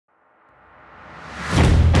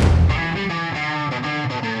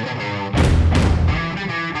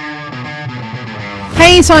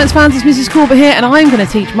Hey science fans, it's Mrs Corbett here, and I'm going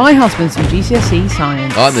to teach my husband some GCSE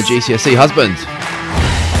science. I'm the GCSE husband.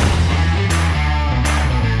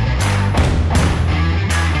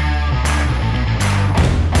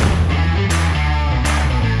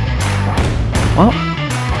 What?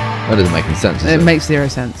 That doesn't make any sense, does It it? makes zero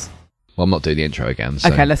sense. Well, I'm not doing the intro again. So.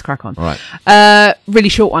 Okay, let's crack on. All right. Really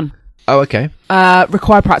short one. Oh, okay.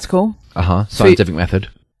 Require practical. Scientific method.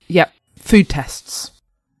 Yep. Food tests.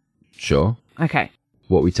 Sure. Okay.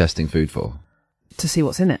 What are we testing food for? To see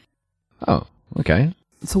what's in it. Oh, okay.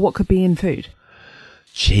 So what could be in food?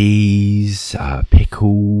 Cheese,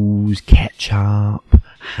 pickles, ketchup,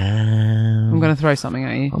 ham. I'm going to throw something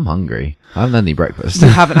at you. I'm hungry. I haven't had any breakfast. You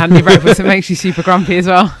haven't had any breakfast. It makes you super grumpy as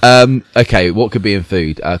well. Okay, what could be in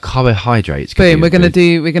food? Carbohydrates. Boom. We're going to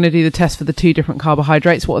do the test for the two different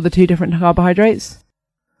carbohydrates. What are the two different carbohydrates?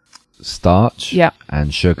 Starch. Yep.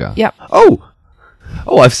 And sugar. Yep.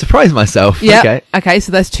 Oh, I've surprised myself. Yep. Okay. Okay,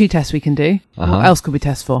 so there's two tests we can do. What else could we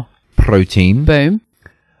test for? Protein. Boom.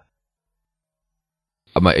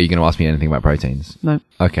 Are you going to ask me anything about proteins? No.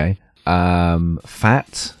 Okay.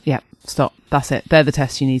 Fat. Yep. Stop. That's it. They're the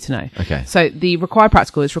tests you need to know. Okay. So the required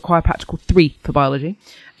practical is required practical 3 for biology.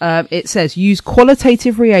 It says use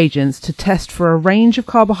qualitative reagents to test for a range of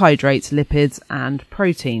carbohydrates, lipids, and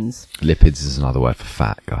proteins. Lipids is another word for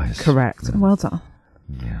fat, guys. Correct. Well done.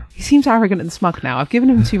 Yeah. He seems arrogant and smug now. I've given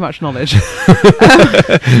him too much knowledge.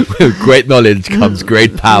 With great knowledge comes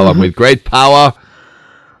great power. And with great power,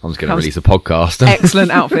 I'm just going to release a podcast.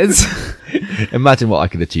 Excellent outfits. Imagine what I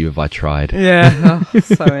could achieve if I tried. Yeah. Oh,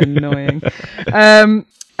 so annoying.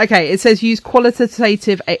 Okay. It says use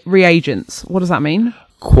qualitative reagents. What does that mean?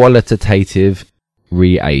 Qualitative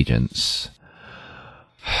reagents.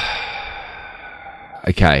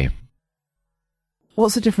 Okay.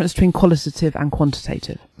 What's the difference between qualitative and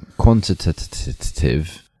quantitative?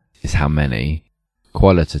 Quantitative is how many.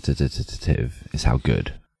 Qualitative is how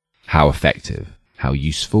good, how effective, how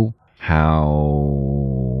useful,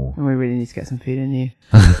 how... We really need to get some food in you.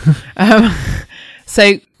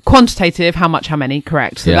 So quantitative, how much, how many,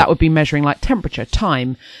 correct. So that would be measuring like temperature,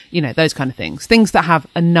 time, those kind of things. Things that have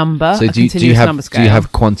a number, so a continuous number scale. Do you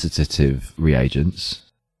have quantitative reagents?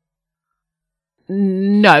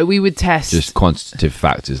 No, we would test... Just quantitative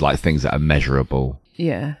factors, like things that are measurable.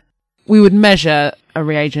 Yeah. We would measure a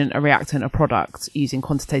reagent, a reactant, a product using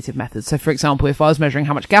quantitative methods. So, for example, if I was measuring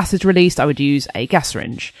how much gas is released, I would use a gas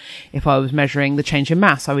syringe. If I was measuring the change in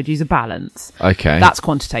mass, I would use a balance. Okay. That's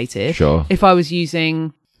quantitative. Sure. If I was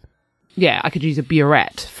using... I could use a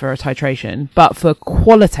burette for a titration. But for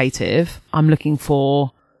qualitative, I'm looking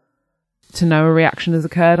for... To know a reaction has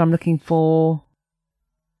occurred, I'm looking for...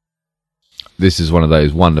 This is one of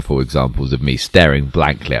those wonderful examples of me staring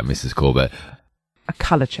blankly at Mrs. Corbett. A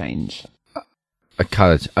colour change. A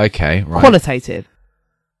colour... Okay, right. Qualitative.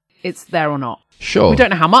 It's there or not. Sure. We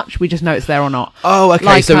don't know how much, we just know it's there or not. Oh, okay.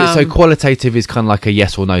 Like, So qualitative is kind of like a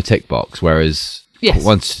yes or no tick box, whereas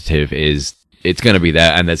quantitative is... It's going to be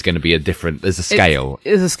there, and there's going to be there's a scale.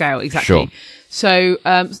 There's a scale, exactly. Sure. So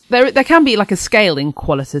there can be like a scale in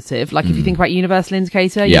qualitative. Like if you think about universal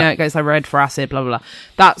indicator, it goes like red for acid, blah, blah, blah.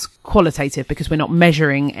 That's qualitative because we're not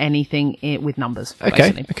measuring anything with numbers.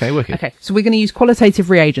 Okay, basically. okay, wicked. Okay, so we're going to use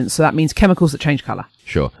qualitative reagents. So that means chemicals that change colour.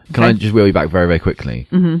 Sure. Can I just wheel you back very, very quickly?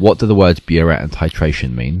 Mm-hmm. What do the words burette and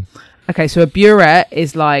titration mean? Okay, so a burette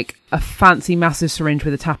is like a fancy massive syringe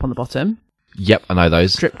with a tap on the bottom. Yep, I know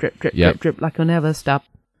those. Drip, drip, drip, drip, drip, like you'll never stop.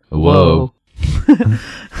 Whoa.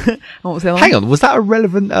 What was the other one? Hang on, was that a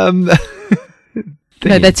relevant No,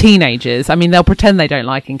 they're teenagers. I mean, they'll pretend they don't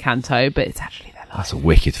like Encanto, but it's actually their life. That's a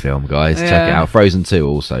wicked film, guys. Check it out. Frozen 2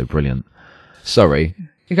 also, brilliant. Sorry.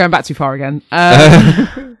 You're going back too far again.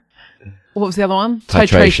 What was the other one?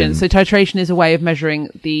 Titration. So titration is a way of measuring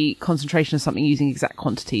the concentration of something using exact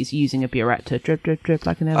quantities, using a burette to drip, drip, drip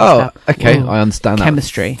like an Oh, okay. Whoa. I understand that.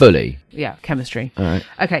 Chemistry. Fully. Yeah, chemistry. All right.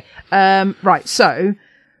 Okay. Right. So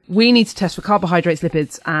we need to test for carbohydrates,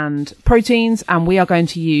 lipids, and proteins, and we are going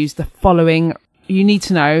to use the following. You need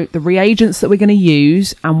to know the reagents that we're going to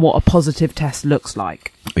use and what a positive test looks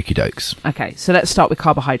like. Okie dokes. Okay. So let's start with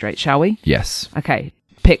carbohydrates, shall we? Yes. Okay.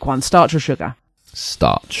 Pick one. Starch or sugar?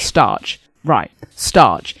 Starch. Starch. Right.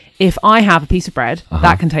 Starch. If I have a piece of bread,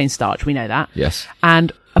 that contains starch. We know that. Yes.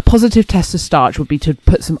 And a positive test of starch would be to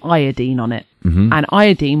put some iodine on it. Mm-hmm. And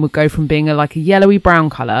iodine would go from being like a yellowy brown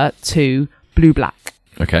colour to blue-black.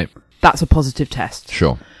 Okay. That's a positive test.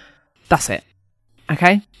 Sure. That's it.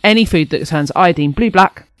 Okay? Any food that turns iodine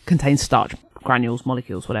blue-black contains starch. Granules,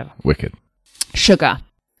 molecules, whatever. Wicked. Sugar.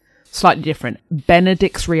 Slightly different.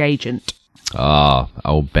 Benedict's reagent. Ah,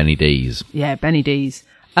 old Benny D's. Yeah, Benny D's.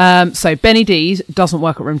 So Benny D's doesn't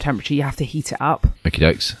work at room temperature. You have to heat it up. Okie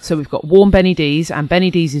dokes. So we've got warm Benny D's, and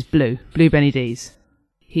Benny D's is blue Benny D's.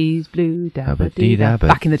 He's blue,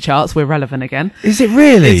 back in the charts. We're relevant again. Is it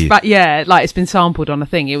really? It's been sampled on a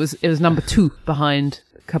thing. It was number 2 behind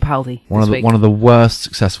Capaldi. One of the worst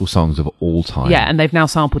successful songs of all time. Yeah, and they've now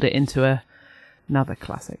sampled it into another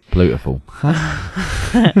classic. Beautiful.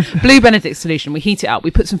 Blue Benedict solution. We heat it up.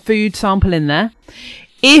 We put some food sample in there.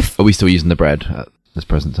 Are we still using the bread at this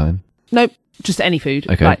present time? Nope, just any food.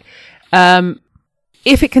 Okay.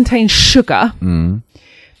 If it contains sugar,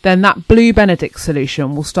 then that Blue Benedict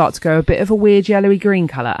solution will start to go a bit of a weird yellowy green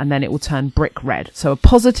colour, and then it will turn brick red. So a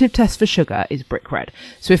positive test for sugar is brick red.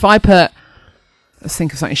 So if I let's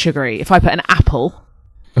think of something sugary. If I put an apple...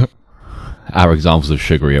 Our examples of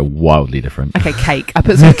sugary are wildly different. Okay, cake. I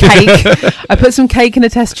put some cake. I put some cake in a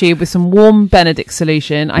test tube with some warm Benedict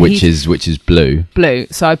solution. Which is blue. Blue.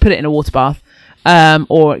 So I put it in a water bath,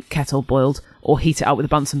 or kettle boiled, or heat it up with a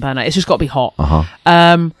Bunsen burner. It's just got to be hot.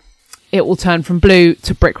 It will turn from blue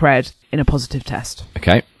to brick red in a positive test.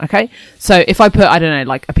 Okay. So if I put, I don't know,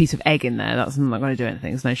 like a piece of egg in there, that's not going to do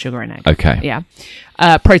anything. There's no sugar in egg. Okay. Yeah.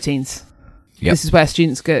 Proteins. Yep. This is where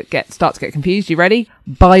students start to get confused. You ready?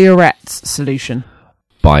 Bioret's solution.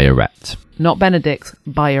 Bioret. Not Benedict's,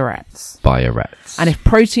 Bioret's. Bioret's. And if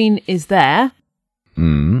protein is there,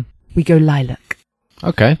 we go lilac.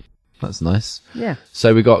 Okay. That's nice. Yeah.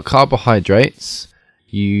 So we got carbohydrates.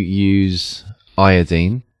 You use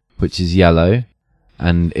iodine, which is yellow.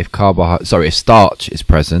 And if starch is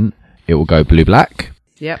present, it will go blue-black.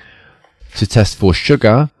 Yep. To test for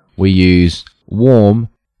sugar, we use warm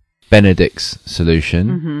Benedict's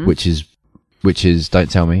solution, which is don't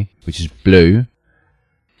tell me, which is blue.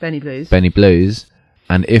 Benny Blues.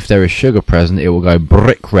 And if there is sugar present, it will go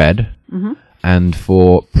brick red. And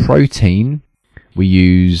for protein, we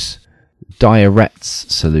use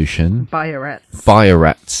Bioret's solution,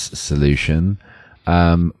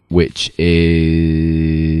 which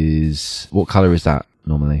is, what colour is that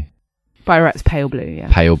normally? Bioret's pale blue, yeah.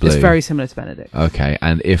 Pale blue. It's very similar to Benedict. Okay,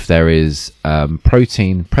 and if there is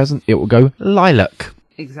protein present, it will go lilac.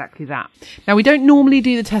 Exactly that. Now, we don't normally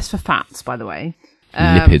do the test for fats, by the way.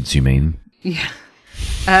 Lipids, you mean? Yeah.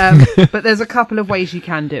 But there's a couple of ways you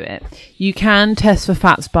can do it. You can test for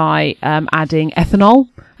fats by adding ethanol,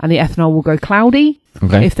 and the ethanol will go cloudy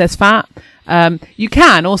if there's fat. You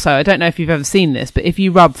can also, I don't know if you've ever seen this, but if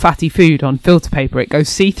you rub fatty food on filter paper, it goes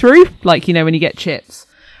see-through, like, when you get chips.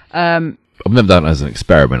 I've never done it as an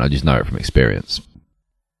experiment. I just know it from experience.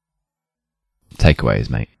 Takeaways,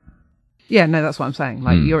 mate. Yeah, no, that's what I'm saying.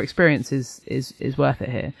 Like, your experience is worth it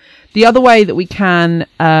here. The other way that we can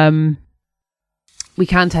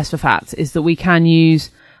test for fats is that we can use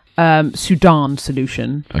Sudan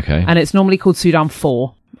solution. Okay. And it's normally called Sudan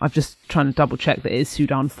 4. I'm just trying to double check that it is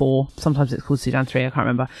Sudan 4. Sometimes it's called Sudan 3. I can't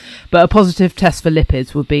remember. But a positive test for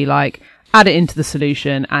lipids would be like, add it into the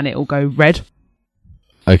solution and it will go red.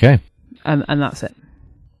 Okay. And that's it.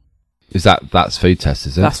 That's food test,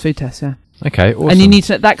 is it? That's food test, yeah. Okay, awesome. And you need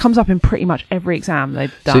to, that comes up in pretty much every exam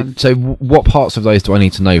they've done. So what parts of those do I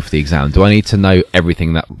need to know for the exam? Do I need to know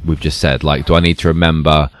everything that we've just said? Like, do I need to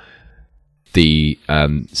remember the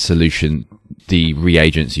solution, the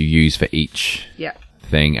reagents you use for each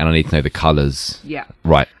thing, and I need to know the colours? Yeah.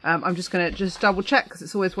 Right. I'm just going to double check, because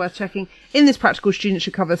it's always worth checking. In this practical, students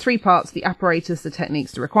should cover 3 parts: the apparatus, the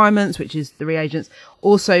techniques, the requirements, which is the reagents.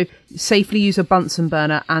 Also, safely use a Bunsen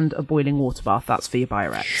burner and a boiling water bath. That's for your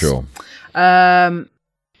Biorex. Sure. Hang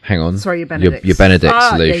on. Sorry, your Benedict. Your Benedict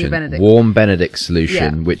solution. Yeah, your Benedict. Warm Benedict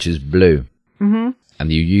solution, which is blue. Mm-hmm.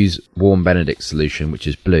 And you use warm Benedict solution, which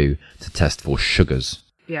is blue, to test for sugars.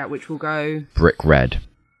 Yeah, which will go... brick red.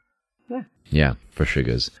 Yeah. Yeah, for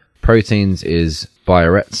sugars. Proteins is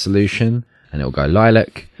Bioret solution, and it will go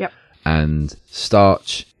lilac. Yep. And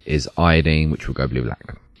starch is iodine, which will go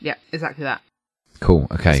blue-black. Yeah, exactly that. Cool,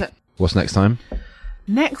 okay. So, what's next time?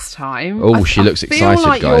 Next time... Oh, she looks excited, guys. I feel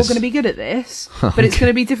like you're going to be good at this, but it's going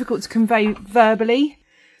to be difficult to convey verbally.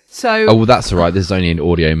 So... Oh, well, that's all right. This is only an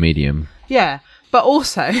audio medium. Yeah, but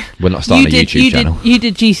also... We're not starting a YouTube channel. You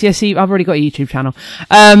did GCSE... I've already got a YouTube channel.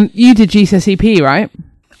 You did GCSEP, right?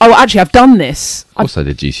 Oh, actually, I've done this. Of course I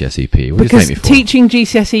did GCSEP. What did you because take me for? Teaching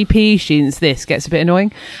GCSEP students this gets a bit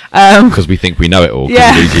annoying. Because we think we know it all.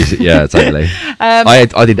 Yeah. Yeah, totally.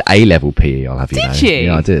 I did A-level PE, I'll have you know. Did you?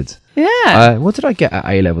 Yeah, I did. Yeah. What did I get at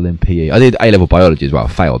A-level in PE? I did A-level biology as well. I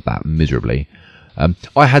failed that miserably.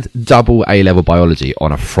 I had double A-level biology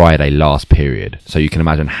on a Friday last period. So you can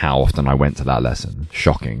imagine how often I went to that lesson.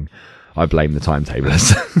 Shocking. I blame the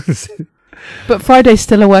timetablers. But Friday's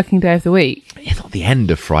still a working day of the week. It's not the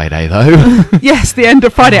end of Friday, though. Yes, the end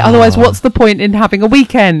of Friday. Otherwise, what's the point in having a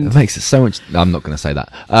weekend? It makes it so much... No, I'm not going to say that.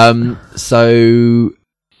 So...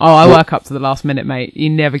 Oh, I work up to the last minute, mate. You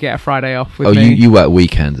never get a Friday off with me. Oh, you work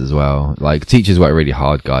weekends as well. Like, teachers work really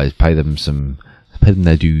hard, guys. Pay them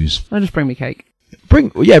their dues. I'll just bring me cake. Bring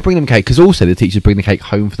them cake, because also the teachers bring the cake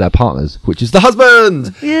home for their partners, which is the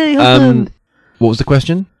husband! Yay, husband! What was the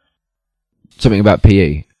question? Something about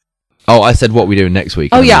PE. Oh, I said what we're doing next week.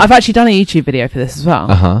 Oh, yeah, I've actually done a YouTube video for this as well.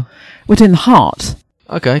 Uh-huh. We're doing the heart.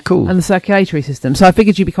 Okay, cool. And the circulatory system. So I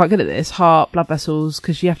figured you'd be quite good at this. Heart, blood vessels,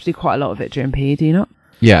 because you have to do quite a lot of it during PE, do you not?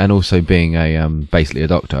 Yeah, and also being basically a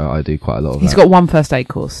doctor, I do quite a lot of that. He's got one first aid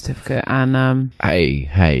course certificate, and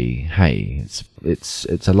Hey,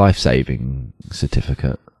 it's a life-saving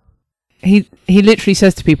certificate. He literally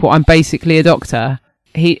says to people, "I'm basically a doctor."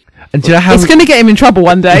 And do you know how it's going to get him in trouble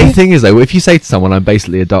one day. The thing is, though, if you say to someone, "I'm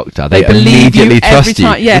basically a doctor," they believe immediately you trust you.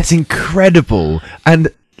 Yes. It's incredible, and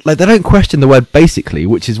like they don't question the word "basically,"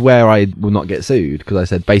 which is where I will not get sued because I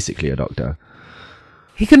said basically a doctor.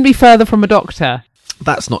 He couldn't be further from a doctor.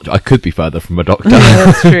 That's not... I could be further from a doctor. Yeah,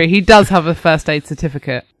 that's true. He does have a first aid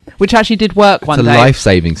certificate, which actually did work one day. It's a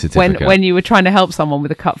life-saving certificate. When you were trying to help someone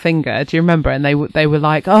with a cut finger, do you remember? And they were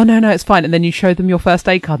like, "Oh, no, it's fine." And then you showed them your first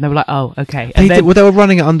aid card and they were like, "Oh, okay." And they were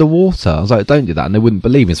running it underwater. I was like, "Don't do that." And they wouldn't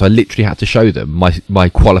believe me. So I literally had to show them my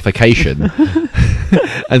qualification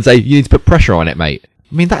and say, "You need to put pressure on it, mate."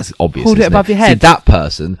 I mean, that's obvious. Hold it above your head. See, that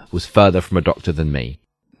person was further from a doctor than me.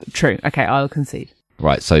 True. Okay, I'll concede.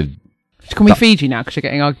 Right, so... Can we feed you now because you're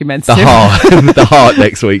getting argumentative? The heart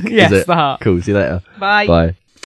next week. Yes, is it? the heart. Cool, see you later. Bye. Bye.